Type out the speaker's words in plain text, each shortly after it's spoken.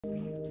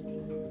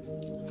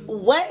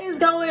What is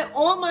going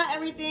on, my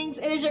everythings?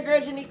 It is your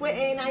girl Janiqua,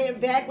 and I am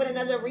back with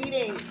another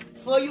reading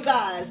for you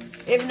guys.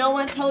 If no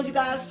one told you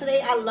guys today,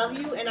 I love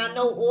you, and I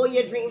know all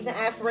your dreams and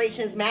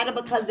aspirations matter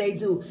because they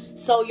do.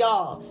 So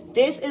y'all,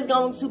 this is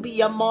going to be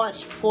your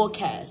March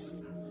forecast.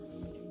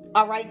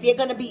 All right, there are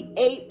going to be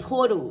 8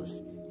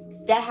 portals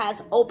that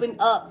has opened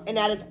up and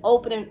that is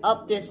opening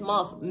up this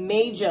month.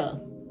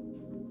 Major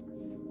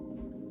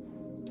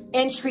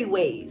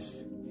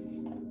entryways,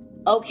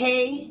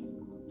 okay,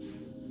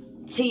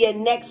 to your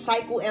next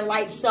cycle in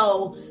life.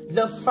 So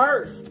the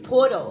first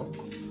portal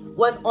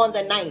was on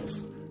the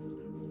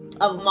 9th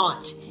of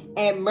March,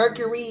 and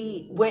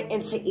Mercury went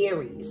into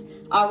Aries.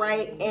 All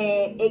right,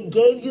 and it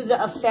gave you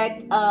the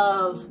effect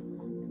of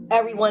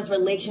everyone's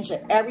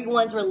relationship.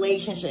 Everyone's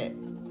relationship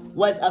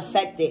was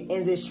affected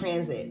in this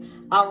transit.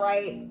 All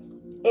right,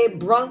 it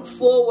brought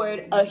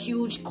forward a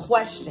huge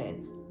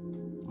question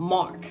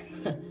mark.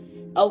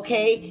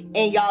 Okay,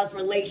 in y'all's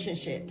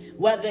relationship,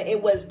 whether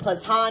it was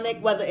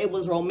platonic, whether it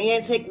was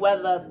romantic,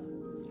 whether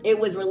it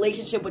was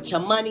relationship with your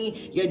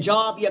money, your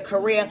job, your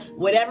career,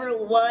 whatever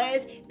it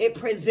was, it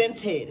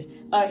presented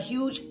a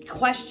huge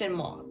question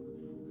mark,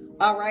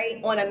 all right,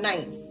 on the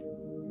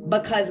 9th,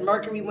 because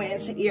Mercury went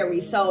into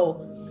Aries.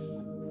 So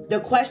the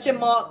question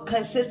mark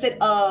consisted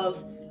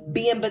of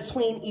being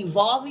between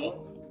evolving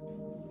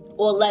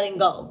or letting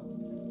go.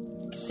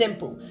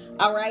 Simple.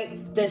 All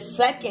right. The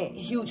second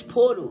huge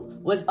portal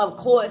was, of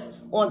course,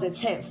 on the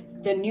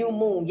 10th, the new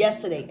moon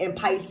yesterday in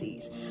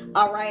Pisces.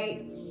 All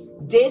right.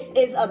 This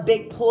is a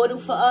big portal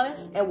for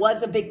us, and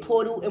was a big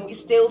portal, and we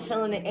still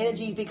feeling the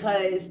energies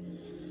because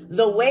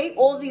the way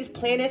all these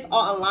planets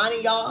are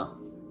aligning, y'all,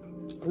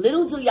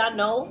 little do y'all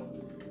know,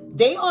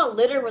 they are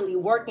literally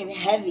working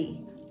heavy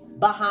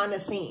behind the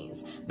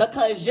scenes,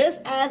 because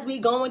just as we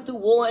going through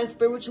war and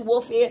spiritual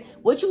warfare,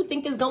 what you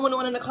think is going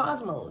on in the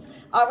cosmos?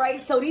 All right,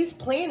 so these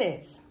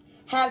planets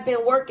have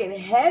been working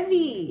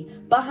heavy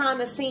behind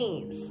the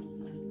scenes,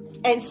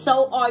 and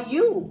so are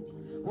you,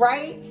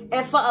 right?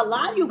 And for a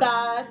lot of you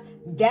guys,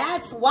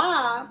 that's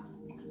why,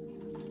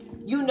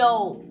 you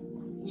know,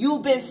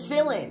 you've been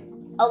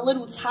feeling a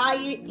little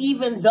tired,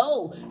 even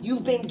though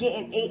you've been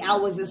getting 8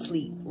 hours of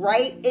sleep,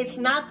 right? It's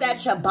not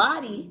that your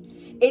body,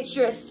 it's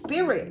your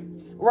spirit.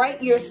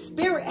 Right? Your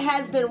spirit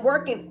has been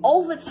working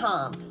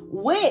overtime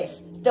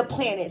with the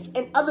planets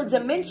and other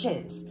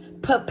dimensions,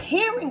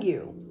 preparing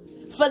you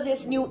for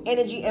this new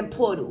energy and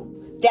portal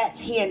that's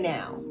here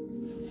now.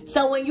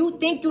 So when you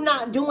think you're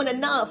not doing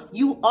enough,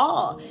 you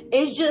are.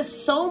 It's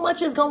just so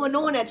much is going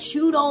on that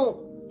you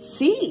don't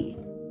see.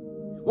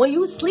 When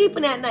you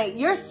sleeping at night,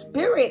 your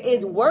spirit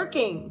is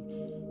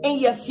working in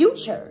your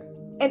future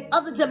and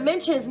other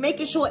dimensions,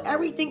 making sure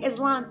everything is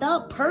lined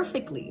up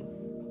perfectly.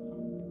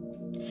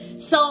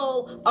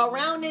 So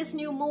around this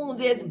new moon,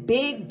 there's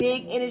big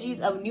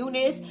energies of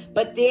newness,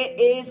 but there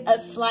is a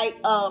slight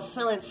of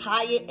feeling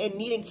tired and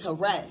needing to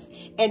rest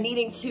and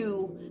needing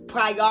to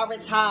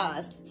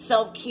prioritize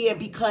self-care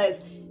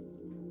because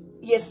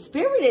your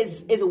spirit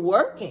is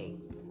working.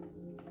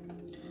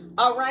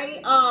 All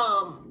right.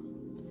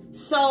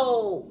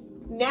 So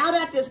now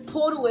that this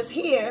portal is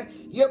here,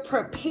 you're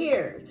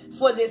prepared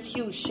for this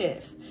huge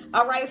shift.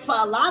 All right. For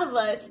a lot of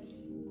us,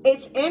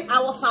 it's in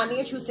our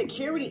financial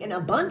security and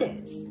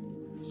abundance.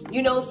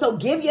 You know, so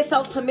give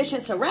yourself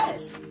permission to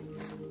rest.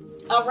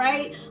 All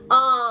right.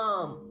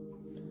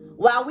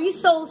 While we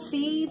sow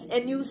seeds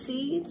and new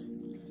seeds,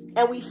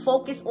 and we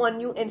focus on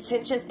new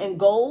intentions and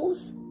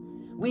goals,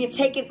 we are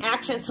taking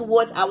action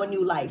towards our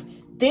new life.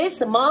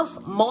 This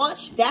month,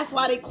 March, that's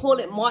why they call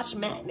it March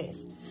Madness.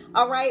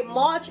 All right.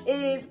 March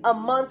is a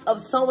month of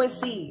sowing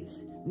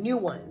seeds, new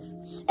ones,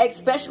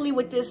 especially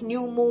with this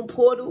new moon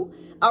portal.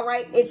 All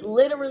right, it's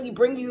literally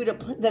bringing you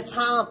the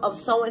time of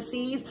sowing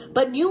seeds,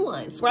 but new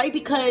ones, right?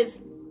 Because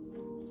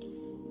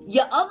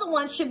your other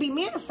ones should be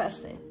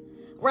manifesting,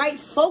 right?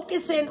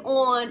 Focusing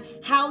on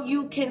how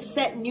you can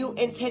set new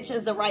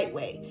intentions the right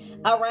way.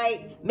 All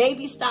right,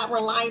 maybe stop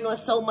relying on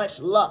so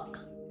much luck,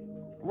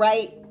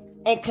 right?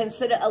 And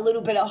consider a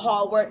little bit of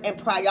hard work and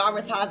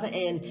prioritizing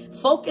and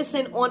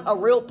focusing on a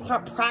real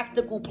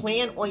practical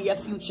plan on your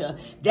future.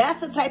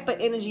 That's the type of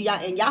energy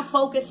y'all in. Y'all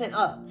focusing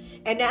up.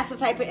 And that's the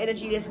type of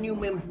energy this new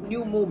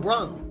moon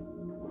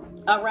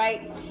brung. All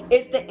right?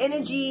 It's the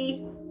energy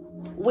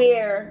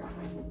where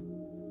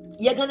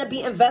you're going to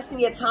be investing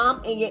your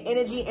time and your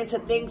energy into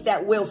things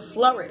that will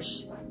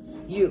flourish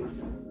you.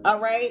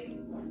 All right?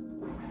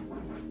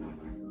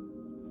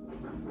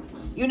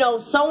 You know,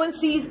 sowing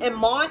seeds in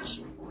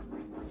March,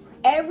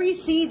 every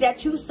seed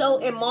that you sow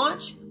in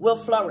March will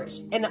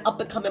flourish in the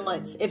up and coming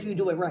months if you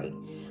do it right.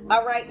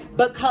 All right?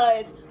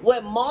 Because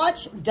what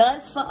March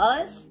does for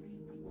us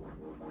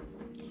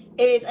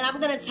is, and I'm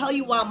going to tell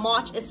you why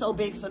March is so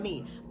big for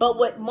me, but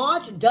what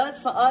March does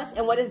for us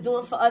and what it's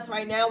doing for us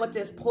right now with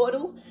this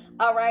portal,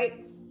 all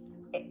right,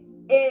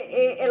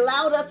 it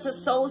allowed us to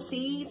sow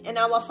seeds in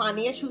our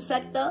financial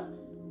sector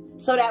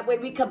so that way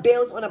we could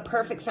build on a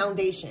perfect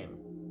foundation.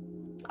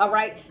 All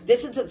right.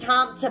 This is the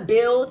time to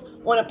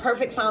build on a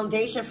perfect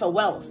foundation for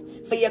wealth,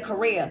 for your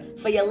career,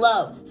 for your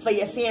love, for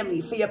your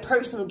family, for your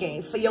personal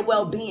gain, for your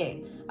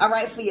well-being. All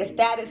right. For your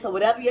status or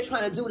whatever you're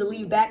trying to do to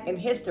leave back in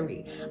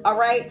history. All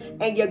right.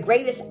 And your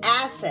greatest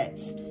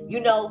assets, you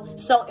know,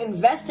 so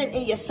investing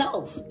in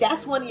yourself,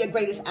 that's one of your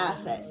greatest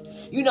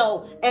assets. You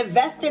know,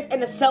 investing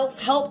in a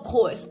self-help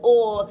course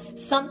or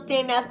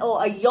something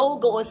or a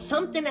yoga or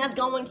something that's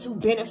going to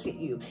benefit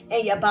you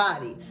and your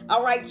body.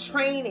 All right.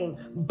 Training,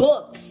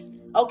 books.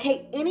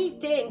 Okay,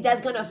 anything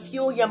that's going to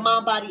fuel your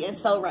mind, body, and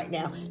soul right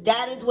now.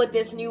 That is what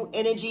this new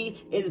energy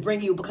is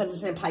bringing you because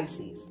it's in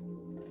Pisces.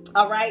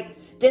 All right.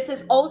 This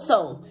is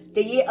also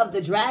the year of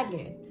the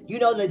dragon. You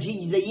know, the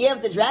year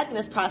of the dragon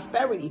is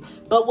prosperity.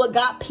 But what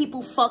got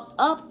people fucked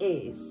up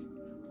is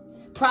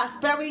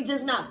prosperity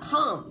does not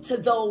come to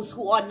those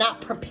who are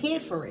not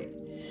prepared for it.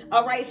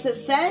 All right.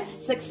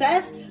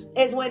 Success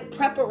is when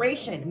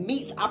preparation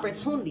meets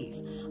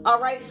opportunities. All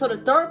right. So the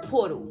third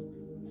portal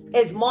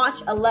is March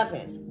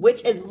 11th,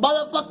 which is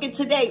motherfucking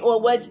today,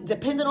 or was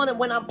depending on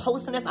when I'm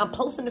posting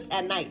this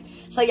at night.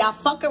 So y'all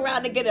fuck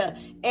around and get a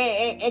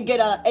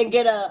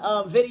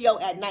video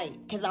at night,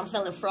 cause I'm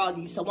feeling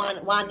froggy. So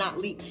why not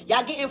leap?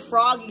 Y'all getting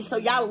froggy, so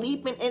y'all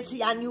leaping into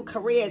y'all new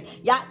careers.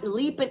 Y'all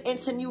leaping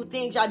into new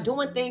things. Y'all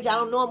doing things y'all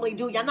don't normally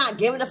do. Y'all not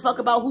giving a fuck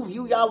about who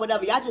view y'all,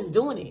 whatever. Y'all just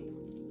doing it.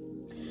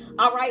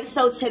 All right,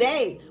 so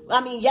yesterday,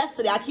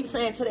 I keep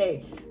saying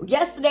today.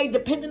 Yesterday,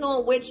 depending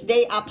on which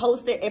day I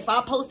posted, if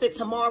I post it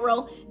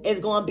tomorrow, it's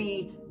going to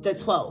be the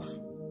 12th.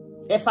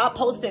 If I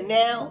post it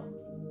now,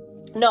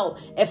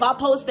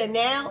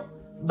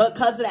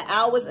 because of the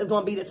hours, it's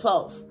going to be the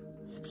 12th.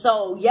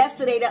 So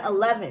yesterday, the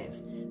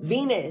 11th,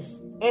 Venus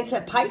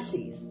into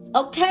Pisces.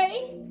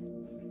 Okay?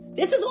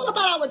 This is all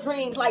about our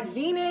dreams. Like,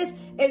 Venus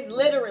is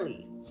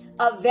literally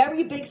a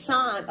very big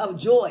sign of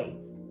joy,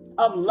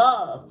 of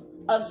love,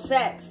 of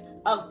sex,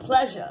 of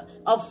pleasure,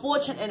 of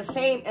fortune and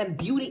fame and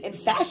beauty and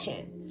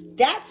fashion.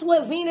 That's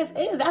what Venus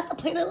is. That's the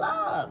planet of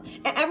love.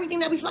 And everything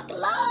that we fucking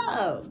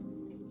love.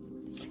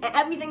 And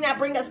everything that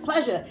brings us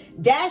pleasure.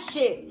 That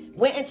shit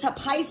went into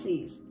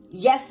Pisces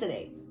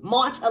yesterday,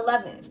 March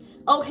 11th.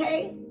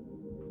 Okay?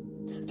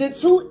 The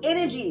two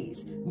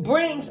energies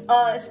brings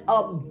us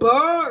a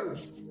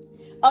burst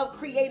of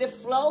creative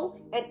flow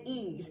and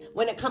ease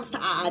when it comes to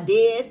our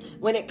ideas,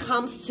 when it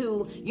comes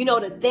to, you know,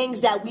 the things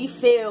that we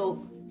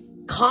feel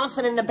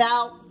confident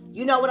about.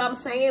 You know what I'm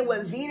saying?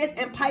 With Venus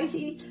and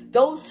Pisces,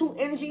 those two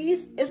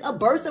energies is a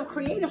burst of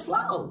creative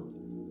flow.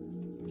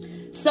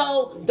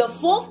 So the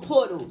fourth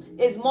portal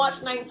is March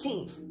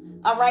 19th.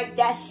 All right,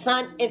 that's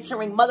sun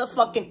entering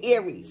motherfucking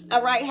Aries.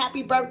 All right,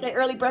 happy birthday,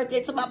 early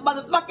birthday to my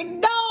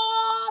motherfucking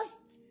dogs.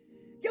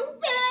 You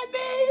read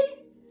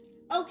me?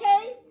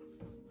 Okay.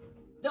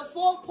 The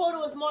fourth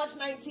portal is March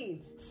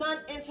 19th. Sun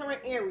entering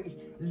Aries.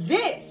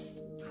 This,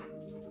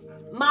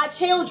 my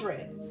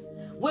children,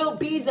 will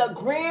be the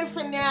grand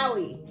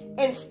finale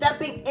in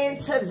stepping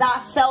into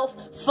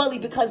thyself fully.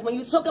 Because when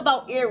you talk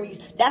about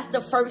Aries, that's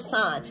the first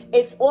sign.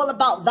 It's all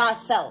about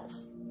thyself.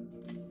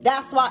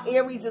 That's why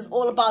Aries is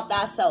all about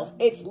thyself.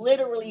 It's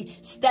literally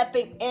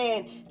stepping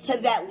in to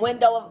that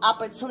window of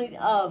opportunity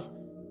of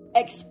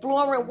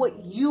exploring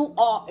what you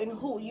are and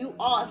who you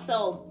are.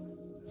 So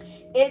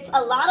it's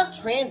a lot of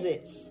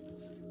transits,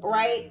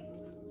 right?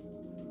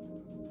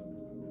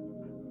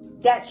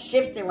 That's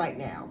shifting right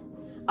now.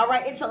 All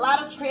right, it's a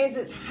lot of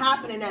transits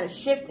happening that is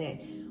shifting,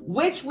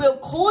 which will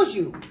cause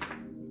you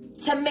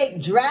to make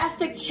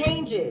drastic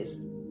changes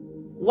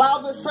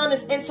while the sun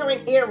is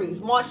entering Aries,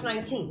 March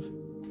 19th.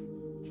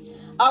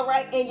 All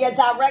right, in your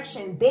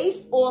direction,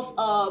 based off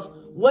of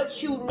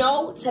what you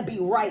know to be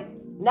right,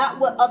 not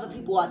what other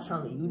people are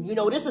telling you. You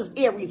know, this is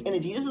Aries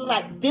energy.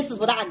 This is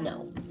what I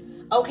know.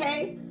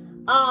 Okay?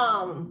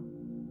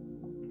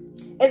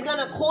 It's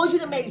going to cause you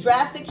to make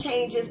drastic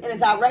changes in a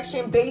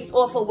direction based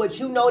off of what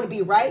you know to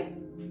be right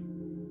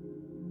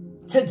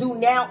to do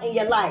now in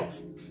your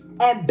life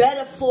and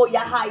better for your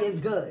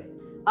highest good.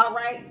 All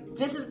right?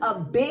 This is a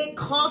big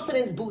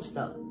confidence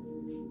booster.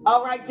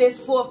 All right? This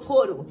fourth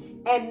portal.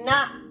 And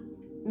not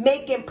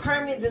making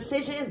permanent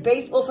decisions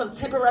based off of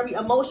temporary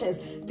emotions.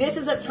 This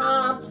is a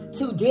time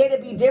to dare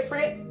to be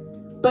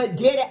different, but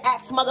dare to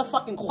ask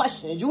motherfucking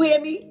questions. You hear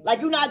me?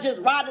 Like, you're not just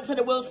riding till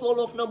the wheels fall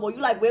off no more.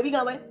 You like, where we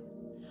going?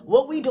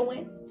 What we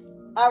doing?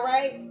 All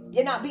right?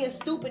 You're not being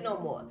stupid no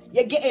more.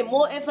 You're getting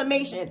more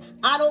information.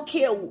 I don't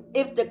care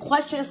if the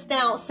question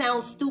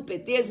sounds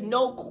stupid. There's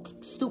no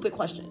stupid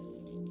question.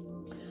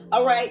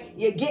 All right?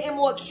 You're getting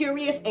more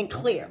curious and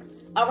clear.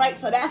 All right?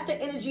 So that's the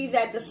energy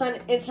that the sun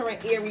entering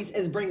Aries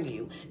is bringing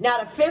you. Now,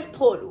 the fifth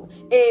portal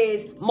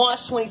is March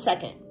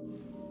 22nd.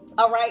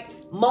 All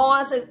right?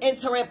 Mars is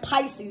entering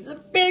Pisces.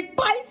 The big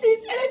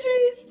Pisces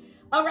energies.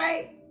 All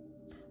right?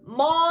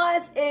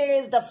 Mars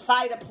is the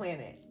fighter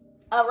planet.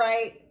 All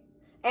right?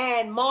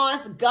 And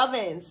Mars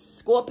governs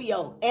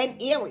Scorpio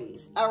and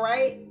Aries, all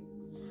right?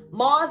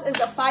 Mars is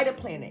the fighter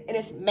planet, and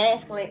it's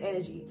masculine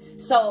energy.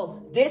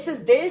 So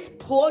this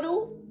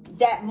portal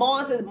that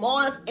Mars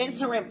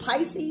entering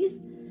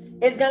Pisces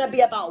is going to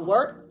be about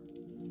work,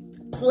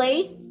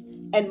 play,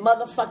 and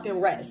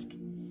motherfucking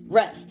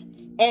rest.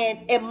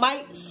 And it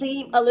might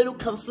seem a little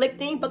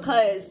conflicting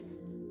because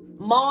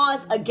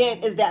Mars, again,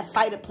 is that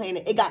fighter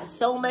planet. It got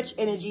so much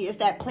energy. It's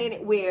that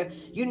planet where,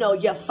 you know,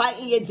 you're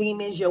fighting your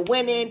demons, you're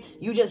winning,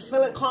 you just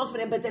feeling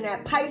confident. But then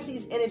that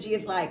Pisces energy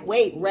is like,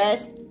 wait,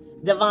 rest,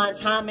 divine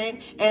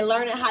timing, and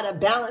learning how to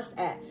balance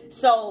that.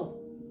 So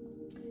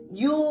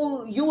you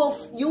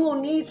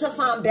will need to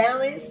find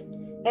balance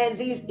in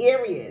these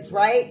areas,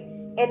 right?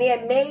 And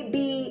there may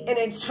be an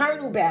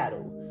internal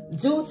battle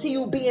due to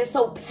you being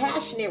so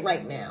passionate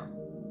right now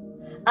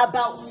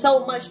about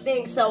so much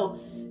things. So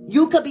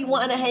you could be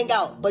wanting to hang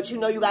out, but you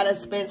know you got to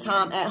spend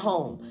time at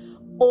home.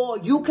 Or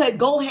you could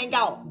go hang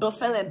out, but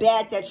feeling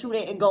bad that you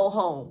didn't go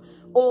home.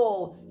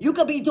 Or you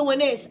could be doing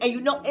this, and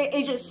you know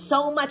it's just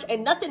so much,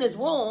 and nothing is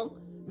wrong.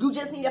 You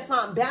just need to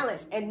find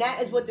balance, and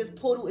that is what this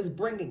portal is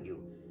bringing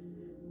you.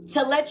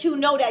 To let you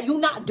know that you're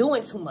not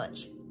doing too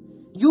much.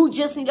 You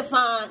just need to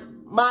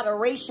find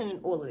moderation in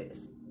all of this.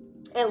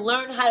 And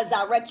learn how to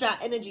direct your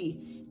energy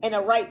in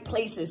the right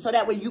places, so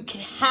that way you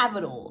can have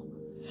it all.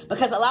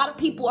 Because a lot of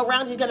people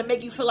around you are going to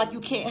make you feel like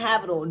you can't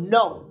have it all.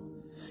 No.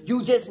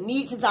 You just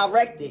need to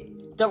direct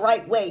it the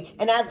right way.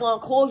 And that's going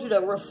to cause you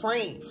to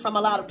refrain from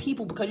a lot of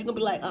people, because you're going to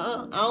be like,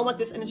 I don't want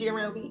this energy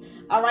around me.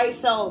 All right,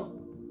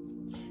 so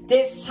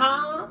this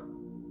time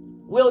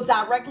will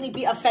directly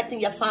be affecting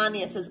your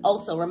finances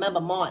also.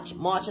 Remember, March.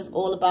 March is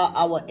all about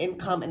our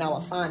income and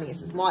our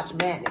finances. March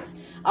Madness.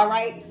 All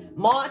right?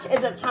 March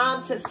is a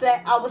time to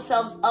set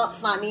ourselves up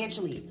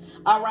financially.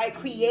 All right?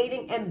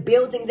 Creating and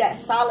building that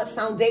solid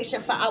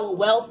foundation for our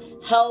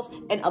wealth, health,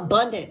 and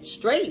abundance.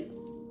 Straight.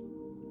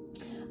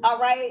 All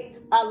right?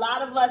 A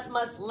lot of us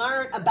must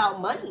learn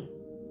about money.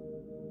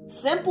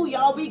 Simple,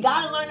 y'all. We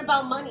got to learn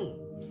about money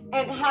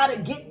and how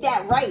to get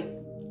that right.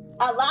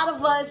 A lot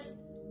of us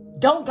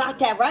don't got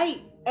that right,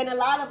 and a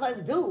lot of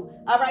us do.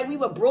 All right, we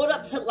were brought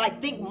up to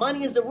like think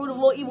money is the root of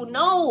all evil.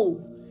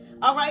 No.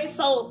 All right,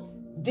 so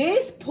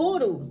this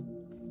portal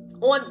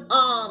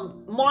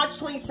on March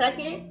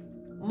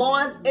 22nd,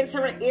 Mars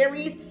entering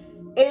Aries,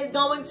 it is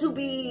going to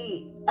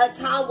be a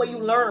time where you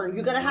learn.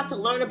 You're gonna have to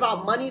learn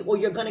about money, or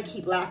you're gonna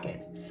keep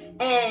lacking,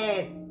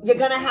 and you're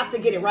gonna have to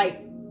get it right.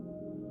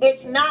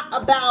 It's not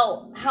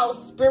about how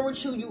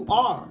spiritual you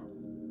are.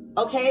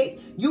 Okay,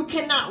 you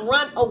cannot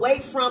run away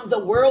from the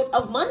world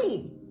of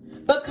money,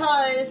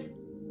 because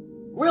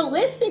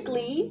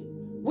realistically,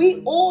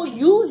 we all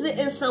use it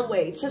in some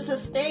way to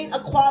sustain a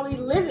quality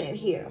living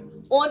here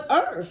on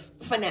Earth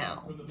for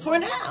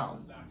now.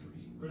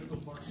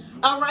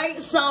 All right,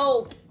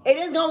 so it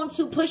is going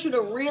to push you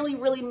to really,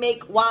 really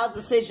make wise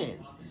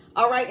decisions.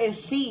 All right, and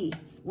see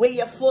where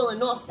you're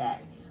falling off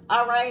at.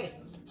 All right,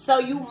 so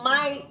you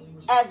might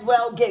as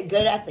well get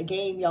good at the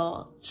game,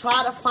 y'all.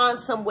 Try to find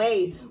some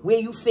way where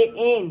you fit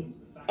in,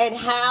 and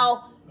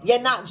how you're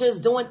not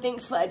just doing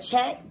things for a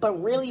check,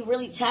 but really,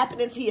 really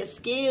tapping into your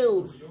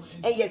skills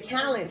and your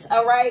talents.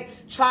 All right,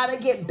 try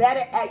to get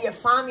better at your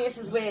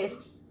finances with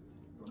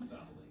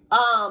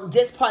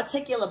this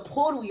particular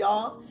portal,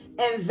 y'all.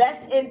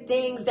 Invest in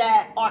things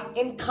that are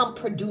income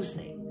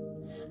producing.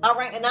 All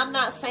right, and I'm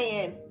not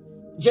saying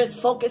just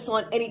focus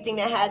on anything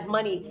that has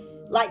money.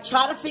 Like,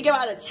 try to figure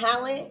out a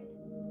talent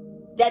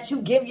that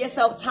you give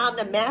yourself time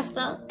to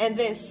master, and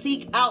then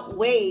seek out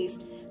ways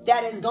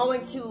that is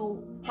going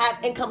to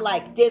have income.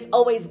 Like, there's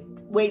always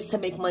ways to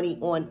make money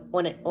on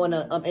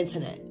the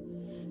internet.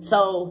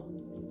 So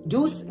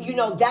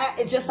that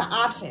is just an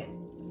option.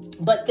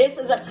 But this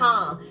is a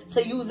time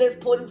to use this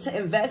portal to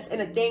invest in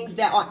the things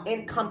that are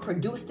income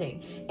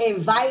producing,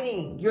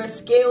 inviting your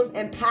skills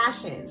and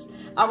passions.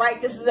 All right,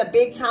 this is a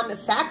big time to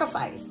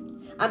sacrifice.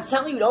 I'm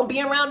telling you, don't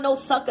be around no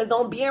suckers.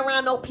 Don't be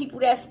around no people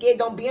that's scared.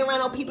 Don't be around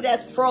no people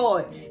that's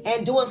fraud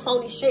and doing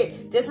phony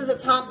shit. This is a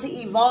time to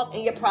evolve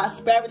in your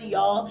prosperity,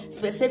 y'all.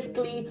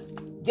 Specifically,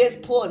 this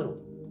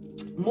portal.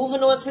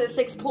 Moving on to the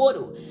 6th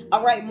portal.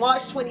 All right,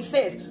 March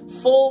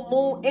 25th. Full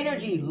moon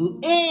energy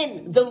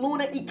in the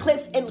lunar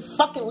eclipse in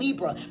fucking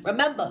Libra.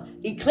 Remember,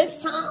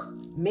 eclipse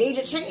time,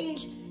 major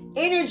change.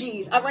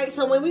 Energies. All right,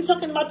 so when we're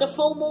talking about the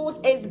full moons,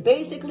 it's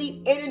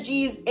basically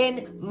energies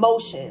in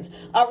motions.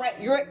 All right,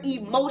 your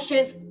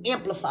emotions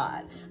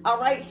amplified. All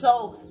right,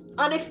 so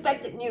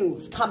unexpected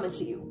news coming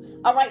to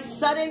you. All right,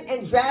 sudden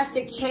and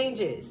drastic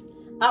changes.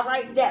 All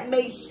right, that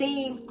may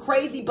seem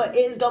crazy, but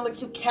it is going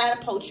to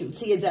catapult you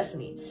to your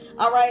destiny.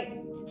 All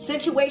right,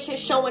 situation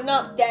showing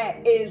up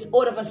that is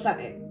all of a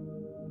sudden.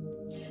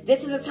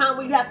 This is a time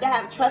where you have to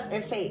have trust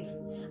and faith.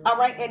 All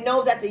right, and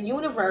know that the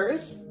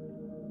universe,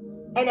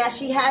 and that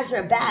she has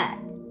your back,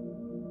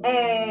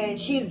 and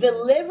she's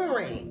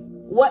delivering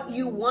what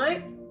you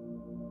want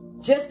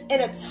just in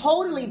a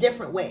totally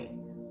different way.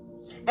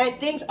 And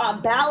things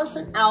are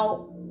balancing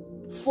out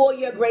for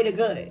your greater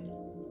good.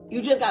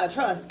 You just gotta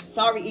trust.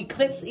 Sorry,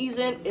 eclipse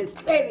season is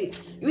crazy.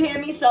 You hear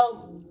me?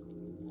 So,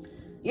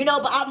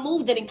 but I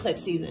moved in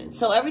eclipse season,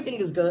 so everything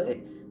is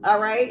good.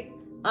 All right.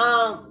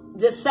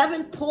 The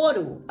 7th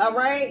portal, all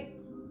right,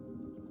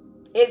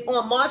 is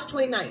on March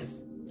 29th.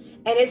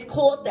 And it's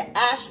called the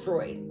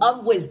asteroid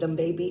of wisdom,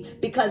 baby,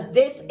 because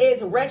this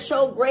is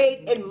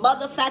retrograde in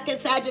motherfucking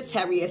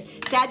Sagittarius.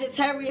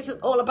 Sagittarius is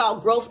all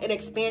about growth and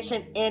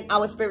expansion in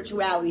our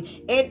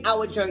spirituality, in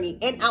our journey,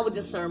 in our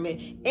discernment,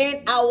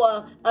 in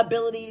our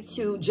ability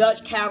to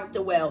judge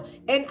character well,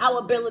 in our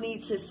ability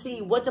to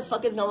see what the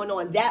fuck is going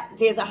on. That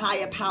there's a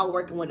higher power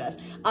working with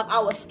us.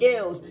 Our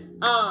skills,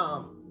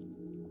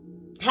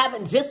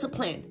 having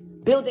discipline,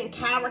 building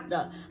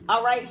character.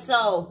 All right,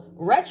 so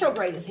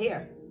retrograde is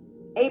here.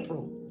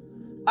 April.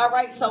 All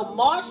right, so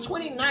March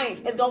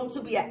 29th is going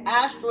to be an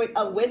asteroid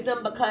of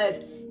wisdom because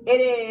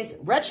it is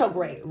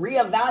retrograde,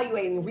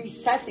 reevaluating,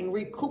 reassessing,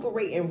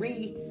 recuperating,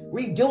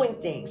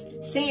 redoing things,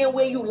 seeing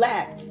where you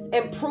lack,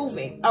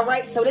 improving. All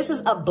right, so this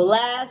is a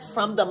blast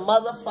from the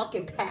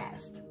motherfucking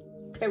past,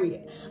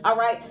 period. All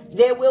right,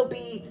 there will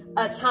be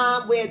a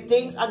time where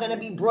things are going to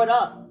be brought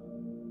up,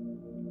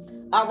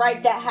 all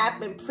right, that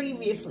happened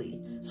previously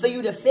for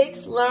you to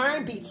fix,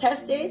 learn, be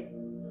tested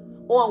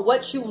on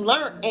what you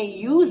learned and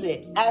use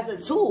it as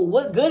a tool.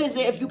 What good is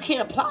it if you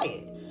can't apply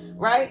it,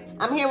 right?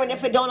 I'm hearing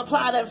if it don't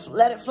apply,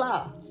 let it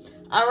fly,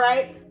 all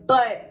right?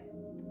 But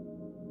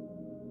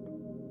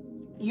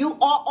you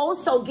are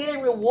also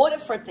getting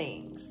rewarded for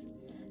things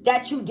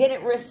that you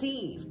didn't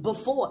receive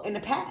before in the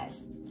past.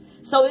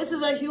 So this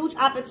is a huge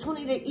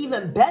opportunity to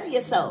even better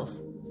yourself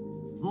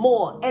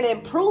more and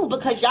improve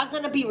because y'all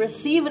going to be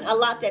receiving a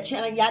lot that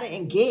y'all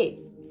didn't get.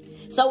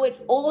 So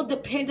it's all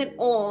dependent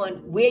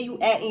on where you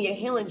at in your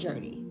healing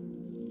journey.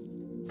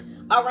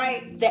 All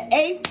right. The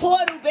 8th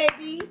portal,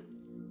 baby,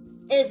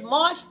 is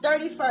March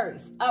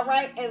 31st. All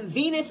right. And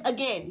Venus,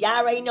 again, y'all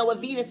already know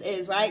what Venus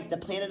is, right? The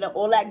planet of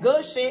all that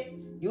good shit.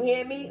 You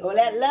hear me? All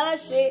that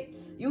love shit.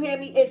 You hear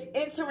me? It's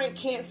entering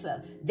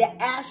Cancer, the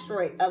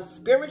asteroid of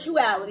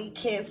spirituality,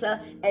 Cancer,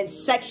 and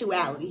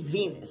sexuality,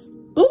 Venus.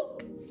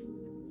 Boop.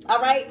 All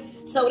right.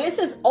 So this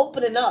is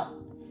opening up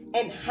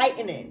and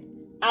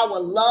heightening our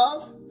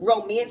love,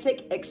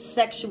 romantic and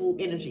sexual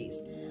energies.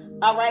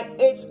 All right,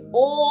 it's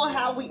all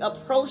how we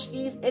approach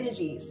these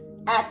energies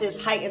at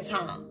this heightened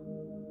time,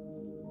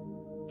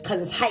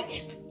 because it's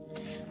heightened.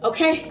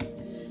 Okay,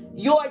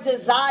 your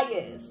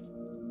desires,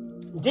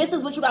 this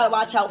is what you got to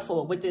watch out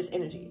for with this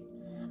energy.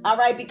 All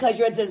right, because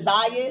your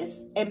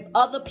desires and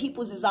other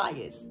people's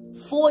desires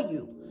for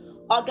you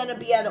are going to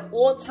be at an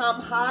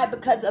all-time high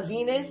because of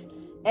Venus,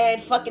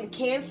 and fucking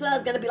Cancer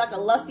is going to be like a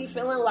lusty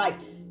feeling, like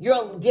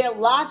their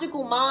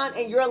logical mind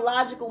and your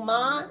logical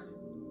mind.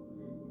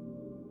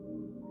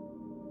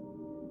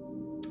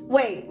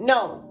 Wait,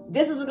 no.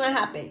 This is what's going to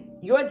happen.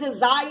 Your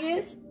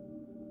desires,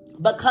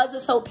 because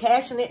it's so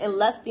passionate and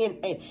lusty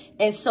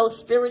and so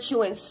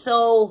spiritual and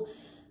so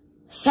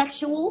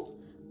sexual,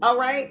 all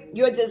right?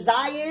 Your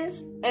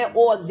desires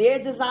or their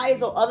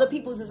desires or other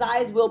people's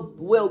desires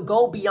will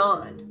go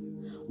beyond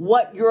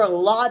what your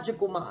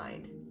logical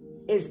mind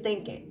is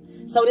thinking.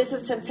 So this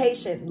is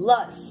temptation,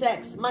 lust,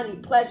 sex, money,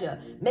 pleasure,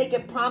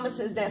 making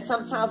promises that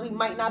sometimes we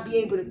might not be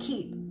able to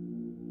keep.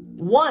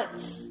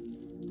 Once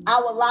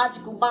our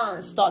logical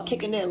minds start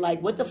kicking in,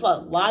 like, what the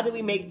fuck? Why did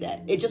we make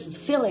that? It just was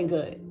feeling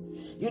good.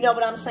 You know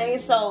what I'm saying?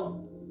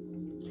 So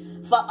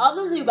for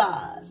others of you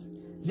guys,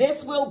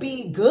 this will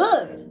be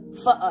good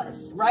for us,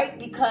 right?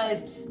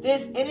 Because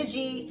this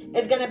energy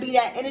is going to be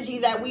that energy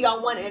that we are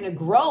wanting to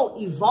grow,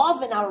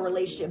 evolve in our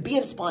relationship,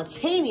 being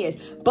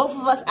spontaneous, both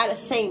of us at the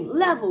same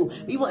level.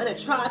 We want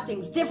to try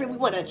things different. We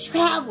want to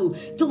travel,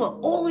 doing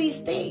all these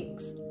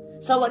things.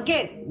 So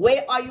again,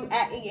 where are you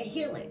at in your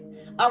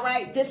healing? All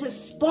right, this is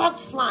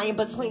sparks flying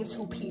between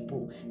two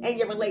people and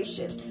your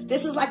relationships.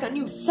 This is like a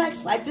new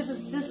sex life. This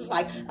is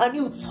like a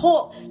new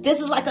talk.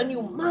 This is like a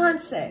new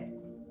mindset.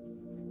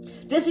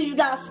 This is you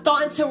guys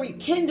starting to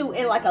rekindle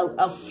in like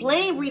a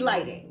flame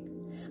relighting.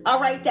 All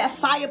right, that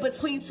fire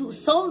between two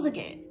souls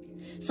again.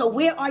 So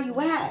where are you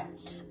at?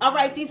 All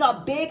right, these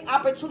are big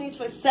opportunities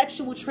for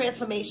sexual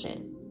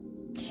transformation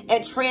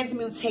and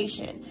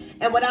transmutation.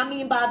 And what I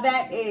mean by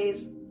that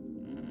is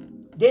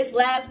this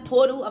last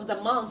portal of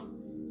the month,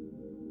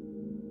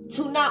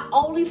 to not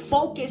only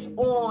focus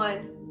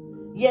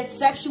on your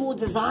sexual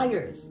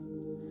desires,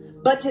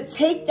 but to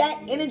take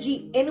that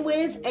energy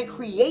inwards and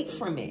create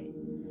from it.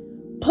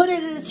 Put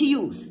it into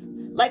use.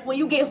 Like when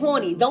you get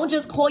horny, don't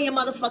just call your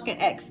motherfucking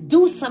ex.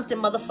 Do something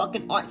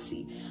motherfucking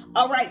artsy.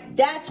 All right,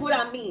 that's what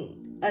I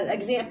mean. An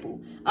example.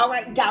 All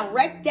right,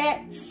 direct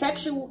that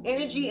sexual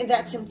energy and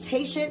that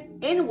temptation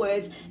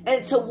inwards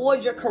and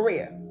toward your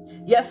career,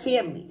 your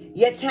family,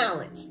 your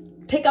talents.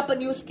 Pick up a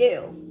new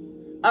skill.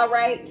 All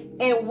right,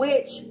 in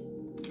which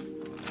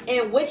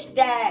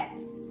that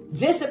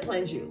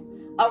disciplines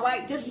you. All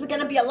right, this is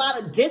going to be a lot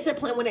of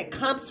discipline when it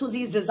comes to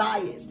these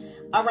desires.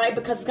 All right,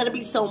 because it's going to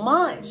be so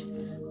much.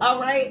 All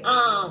right,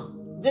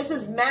 this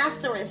is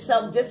mastering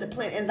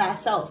self-discipline in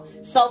thyself,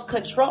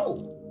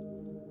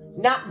 self-control,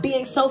 not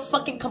being so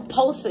fucking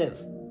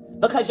compulsive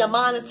because your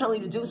mind is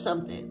telling you to do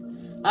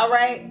something. All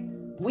right,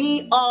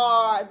 we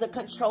are the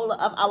controller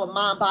of our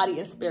mind, body,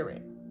 and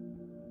spirit,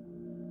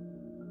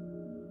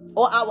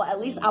 or at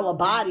least our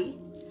body.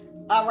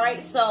 All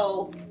right,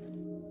 so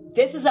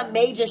this is a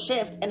major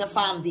shift in the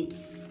 5D.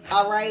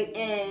 All right.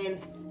 And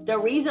the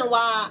reason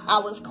why I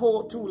was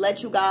called to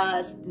let you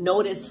guys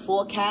know this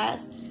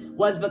forecast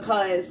was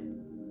because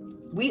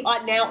we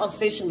are now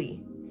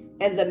officially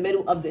in the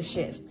middle of the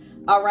shift.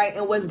 All right.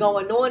 And what's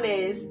going on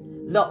is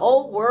the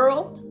old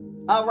world,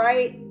 all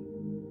right,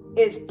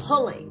 is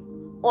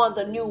pulling on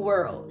the new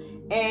world.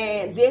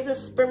 And there's a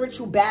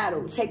spiritual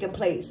battle taking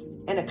place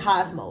in the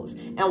cosmos.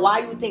 And why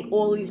you think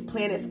all these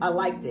planets are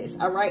like this,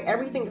 all right?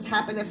 Everything is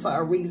happening for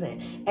a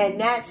reason. And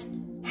that's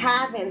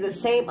having the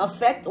same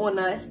effect on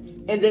us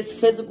in this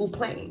physical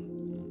plane.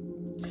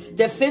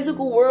 The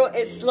physical world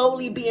is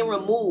slowly being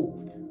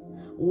removed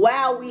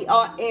while we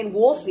are in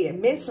warfare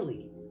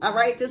mentally, all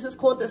right? This is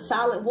called the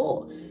silent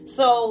war.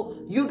 So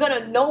you're going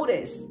to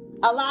notice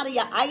a lot of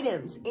your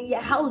items in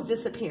your house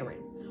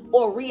disappearing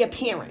or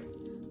reappearing,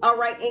 all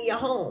right, in your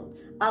home.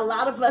 A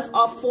lot of us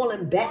are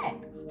falling back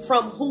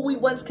from who we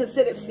once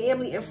considered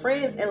family and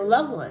friends and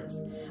loved ones,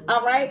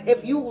 all right?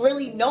 If you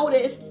really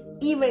notice,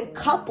 even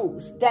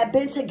couples that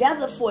been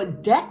together for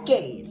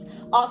decades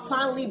are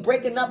finally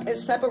breaking up and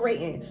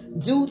separating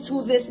due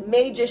to this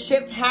major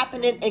shift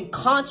happening in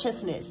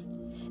consciousness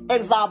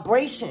and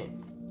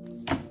vibration,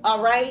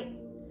 all right?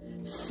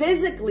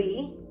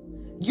 Physically,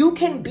 you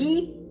can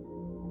be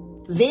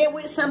there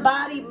with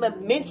somebody,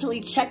 but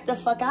mentally check the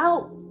fuck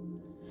out.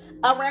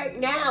 All right,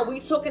 now we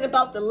talking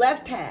about the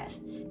left path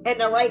and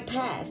the right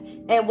path.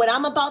 And what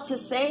I'm about to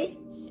say,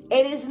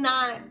 it is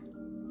not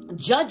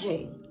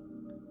judging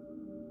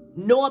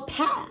nor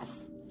path.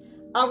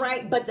 All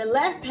right, but the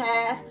left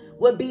path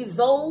would be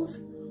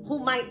those who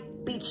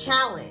might be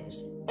challenged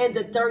in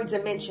the third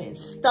dimension,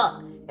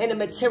 stuck in the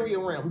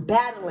material realm,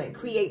 battling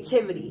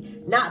creativity,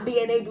 not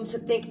being able to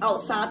think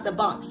outside the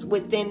box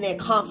within their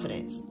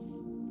confidence.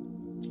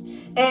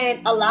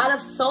 And a lot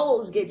of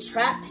souls get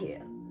trapped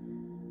here.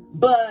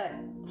 But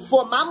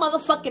for my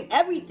motherfucking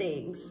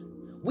everythings,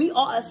 we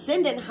are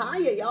ascending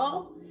higher,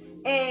 y'all.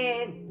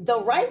 And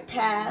the right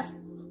path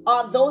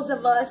are those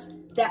of us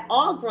that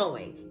are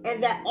growing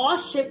and that are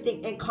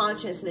shifting in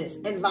consciousness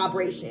and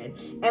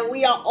vibration. And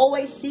we are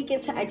always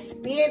seeking to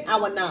expand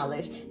our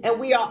knowledge. And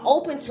we are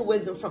open to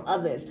wisdom from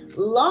others,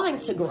 longing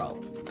to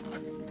grow.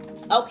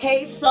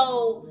 Okay,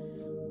 so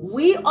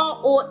we are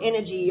all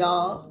energy,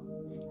 y'all.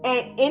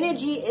 And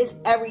energy is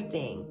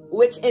everything,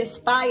 which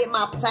inspired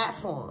my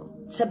platform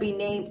to be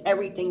named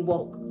Everything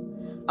Woke.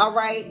 All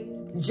right?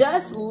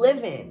 Just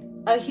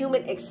living a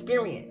human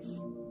experience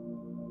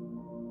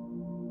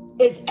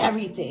is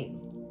everything,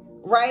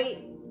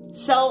 right?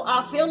 So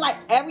I feel like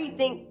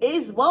everything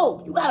is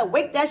woke. You got to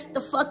wake that shit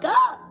the fuck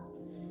up.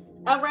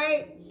 All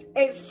right?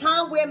 It's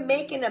time we're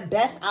making the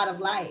best out of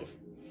life.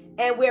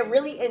 And we're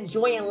really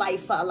enjoying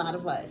life for a lot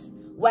of us,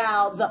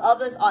 while the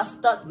others are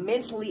stuck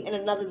mentally in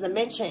another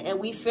dimension, and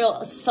we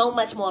feel so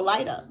much more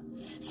lighter.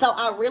 So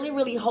I really,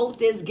 really hope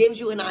this gives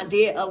you an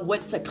idea of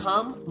what's to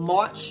come.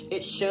 March,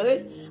 it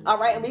should. All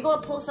right, and we're going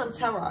to pull some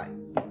tarot.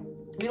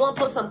 We're going to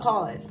pull some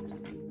cards,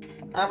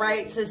 all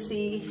right, to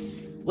see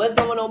what's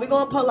going on. We're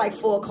going to pull like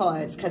 4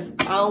 cards because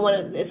I don't want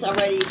to, it's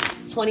already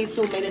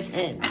 22 minutes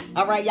in.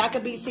 All right, y'all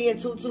could be seeing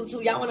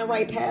 222. Y'all on the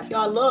right path.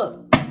 Y'all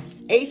look.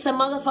 Ace of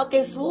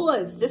motherfucking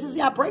swords. This is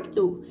y'all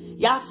breakthrough.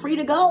 Y'all free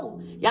to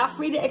go. Y'all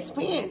free to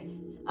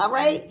expand. All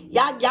right?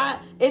 Y'all,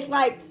 it's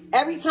like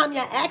every time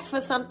y'all ask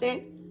for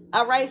something,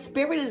 all right,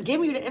 Spirit is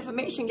giving you the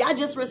information. Y'all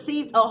just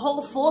received a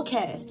whole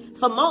forecast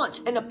for March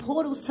and the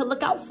portals to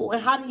look out for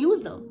and how to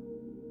use them.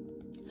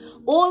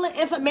 All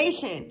the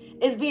information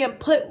is being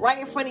put right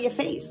in front of your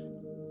face.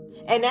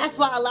 And that's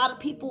why a lot of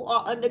people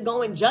are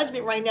undergoing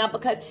judgment right now,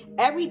 because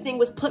everything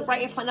was put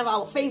right in front of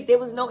our face. There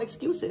was no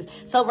excuses.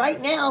 So right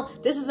now,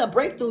 this is a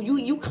breakthrough.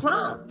 You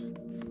climbed.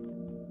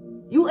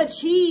 You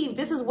achieved.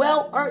 This is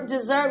well-earned,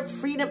 deserved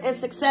freedom and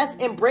success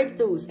and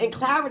breakthroughs and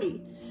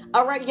clarity.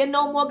 All right, you're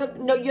no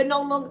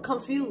longer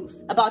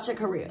confused about your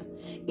career.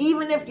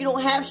 Even if you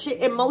don't have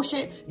shit in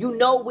motion, you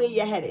know where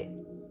you're headed.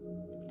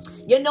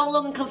 You're no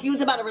longer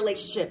confused about a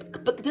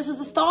relationship. But this is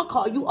the star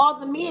card. You are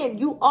the man.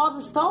 You are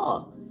the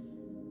star.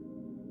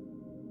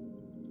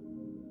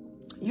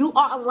 You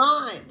are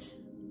aligned.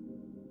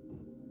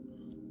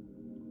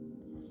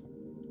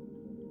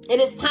 It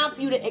is time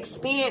for you to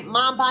expand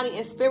mind, body,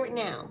 and spirit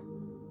now.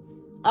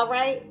 All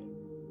right?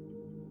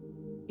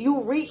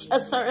 You reach a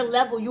certain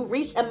level. You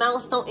reach a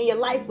milestone in your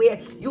life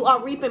where you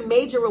are reaping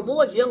major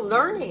rewards. You're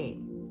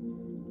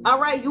learning. All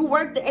right? You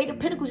work the 8 of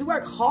Pentacles. You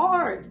work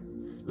hard.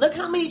 Look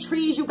how many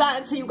trees you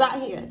got until you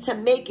got here to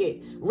make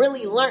it.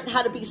 Really learn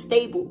how to be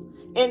stable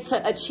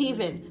into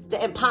achieving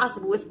the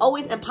impossible. It's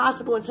always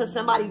impossible until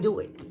somebody do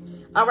it.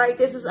 All right,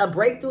 this is a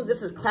breakthrough.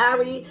 This is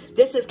clarity.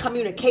 This is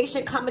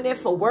communication coming in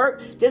for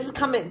work. This is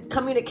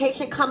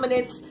communication coming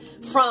in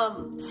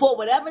for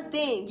whatever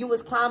thing you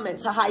was climbing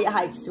to higher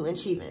heights to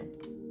achieving.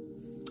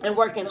 And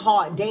working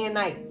hard day and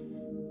night.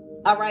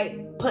 All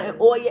right, putting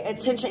all your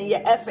attention,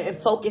 your effort,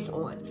 and focus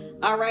on.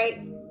 All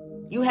right,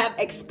 you have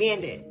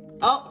expanded.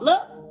 Oh,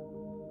 look.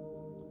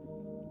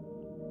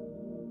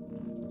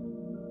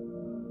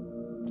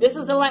 This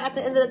is the light at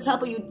the end of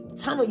the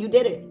tunnel. You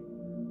did it.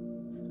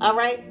 All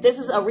right? This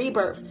is a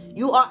rebirth.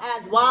 You are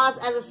as wise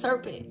as a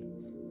serpent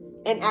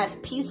and as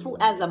peaceful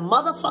as a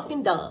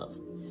motherfucking dove.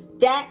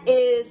 That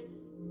is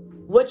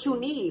what you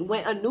need.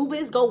 When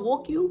Anubis go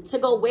walk you to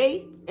go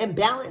weigh and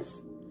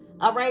balance,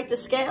 all right, the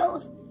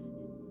scales,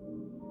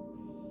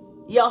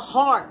 your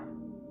heart,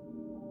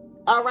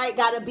 all right,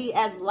 got to be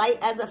as light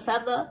as a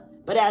feather,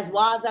 but as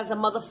wise as a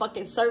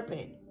motherfucking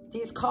serpent.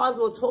 These cards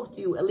will talk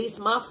to you, at least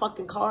my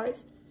fucking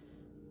cards.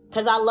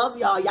 Because I love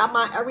y'all. Y'all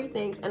my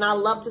everythings, and I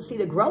love to see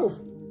the growth.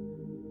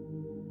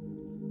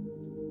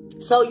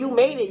 So you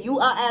made it. You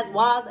are as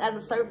wise as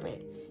a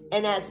serpent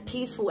and as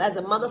peaceful as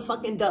a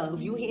motherfucking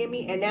dove. You hear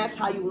me? And that's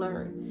how you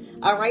learn.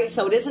 All right?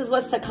 So this is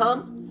what's to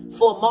come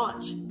for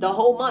March, the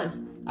whole month.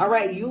 All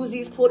right? Use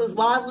these portals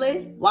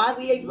wisely.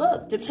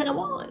 Look, the 10 of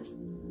Wands.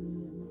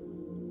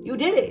 You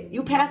did it.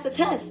 You passed the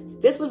test.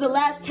 This was the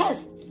last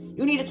test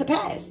you needed to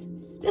pass.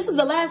 This was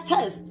the last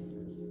test.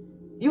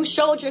 You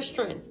showed your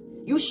strength.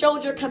 You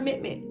showed your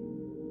commitment.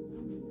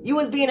 You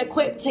was being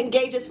equipped to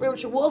engage in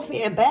spiritual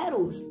warfare and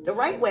battles the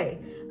right way.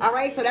 All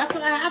right, so that's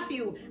what I have for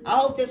you. I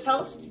hope this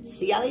helps.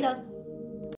 See y'all later.